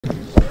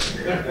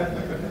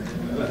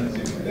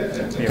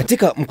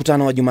Katika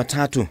mkutano wa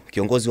Jumatatu,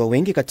 kiongozi wa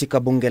wengi katika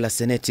bunge la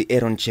Seneti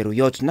Aaron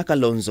Cheruyot na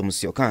Kalonzo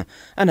Musyoka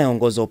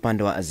anayeongoza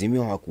upande wa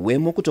Azimio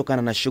hakuwemo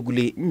kutokana na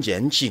shughuli nje ya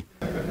nchi.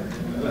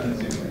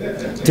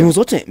 Timu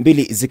zote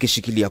mbili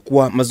zikishikilia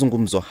kuwa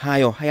mazungumzo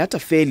hayo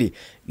hayatafeli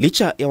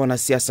licha ya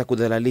wanasiasa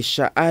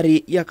kudhalalisha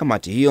ari ya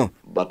kamati hiyo.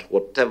 But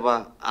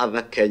whatever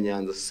other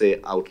Kenyans say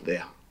out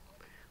there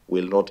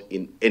will not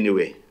in any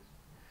way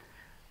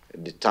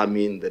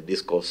determine the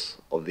discourse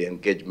of the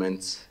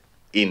engagements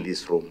in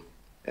this room.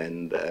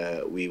 And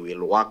we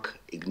will work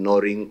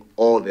ignoring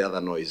all the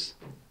other noise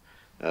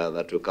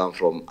that will come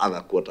from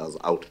other quarters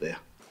out there.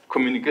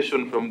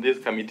 Communication from this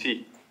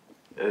committee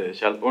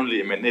shall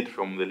only emanate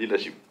from the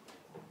leadership.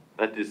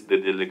 That is the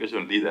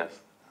delegation leaders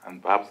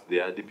and perhaps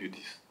their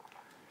deputies.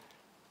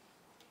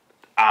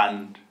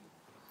 And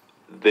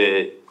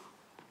the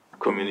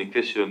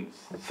communications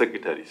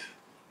secretaries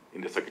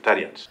in the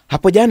secretariat.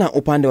 Hapo jana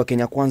upande wa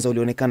Kenya Kwanza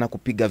ulionekana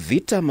kupiga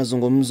vita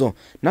mazungumzo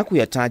na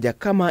kuyataja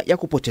kama ya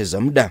kupoteza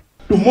muda.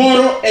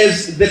 Tomorrow,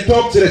 as the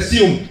talks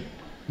resume,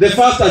 the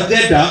first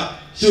agenda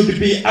should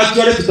be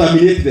actually to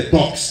terminate the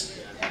talks.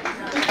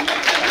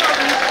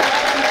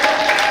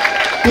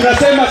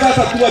 Tunasema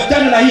sasa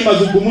tuachane na hii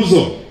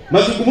mazungumzo.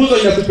 Mazungumzo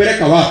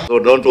inatupeleka wapi? So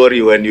don't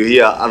worry when you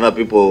hear other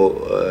people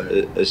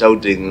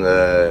shouting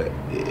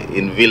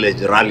in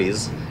village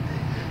rallies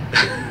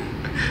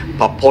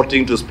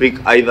purporting to speak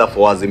either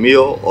for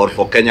Azimio or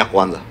for Kenya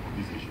Kwanza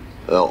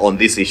on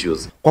these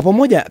issues. Kwa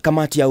pamoja,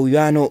 kamati ya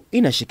uwiano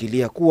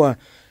inashikilia kuwa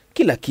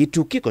kila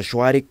kitu kiko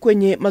shwari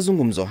kwenye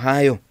mazungumzo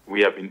hayo.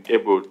 We have been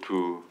able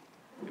to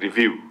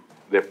review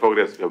the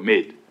progress we have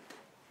made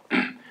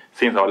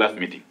since our last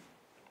meeting,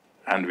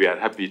 and we are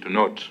happy to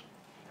note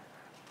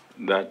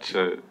that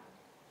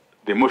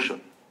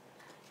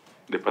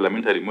the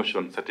parliamentary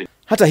motion setting.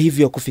 Hata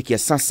hivyo, kufikia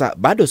sasa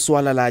bado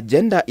suala la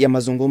ajenda ya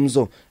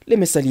mazungumzo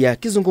limesalia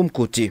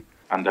kizungumkuti.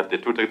 And that the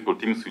two technical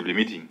teams will be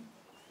meeting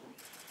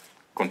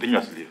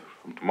continuously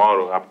from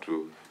tomorrow up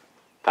to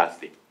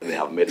Thursday. They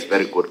have made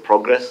very good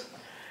progress,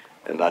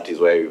 and that is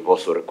why we've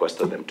also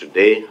requested them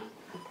today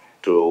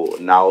to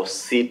now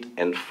sit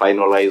and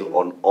finalize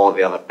on all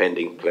the other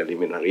pending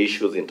preliminary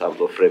issues in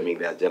terms of framing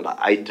the agenda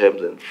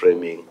items and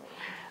framing,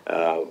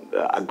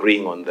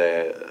 agreeing on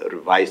the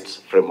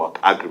revised framework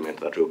agreement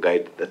that will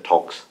guide the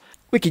talks.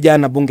 Wiki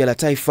jana bunge la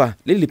taifa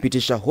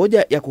lilipitisha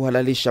hoja ya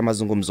kuhalalisha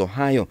mazungumzo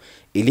hayo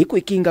ili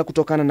kuikinga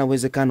kutokana na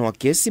uwezekano wa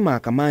kesi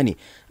mahakamani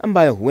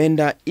ambayo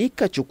huenda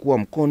ikachukua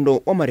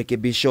mkondo wa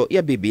marekebisho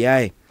ya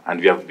BBI.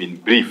 And we have been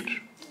briefed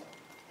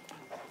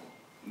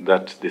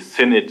that the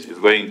Senate is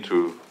going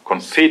to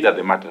consider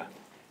the matter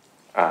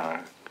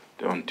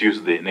on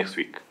Tuesday next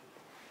week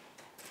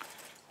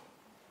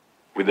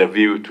with a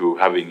view to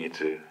having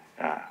it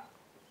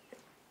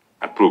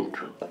approved.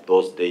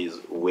 Those days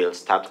will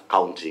start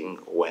counting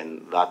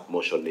when that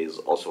motion is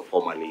also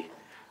formally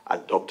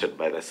adopted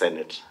by the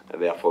Senate.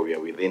 Therefore, we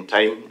are within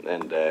time,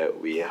 and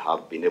we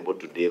have been able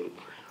to deal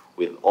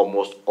with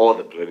almost all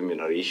the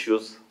preliminary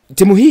issues.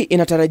 Timu hii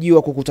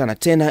inatarajiwa kukutana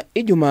tena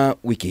Ijumaa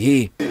wiki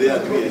hii.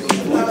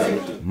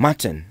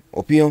 Martin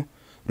Opio,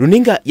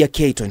 runinga ya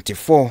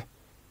K24,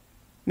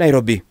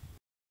 Nairobi.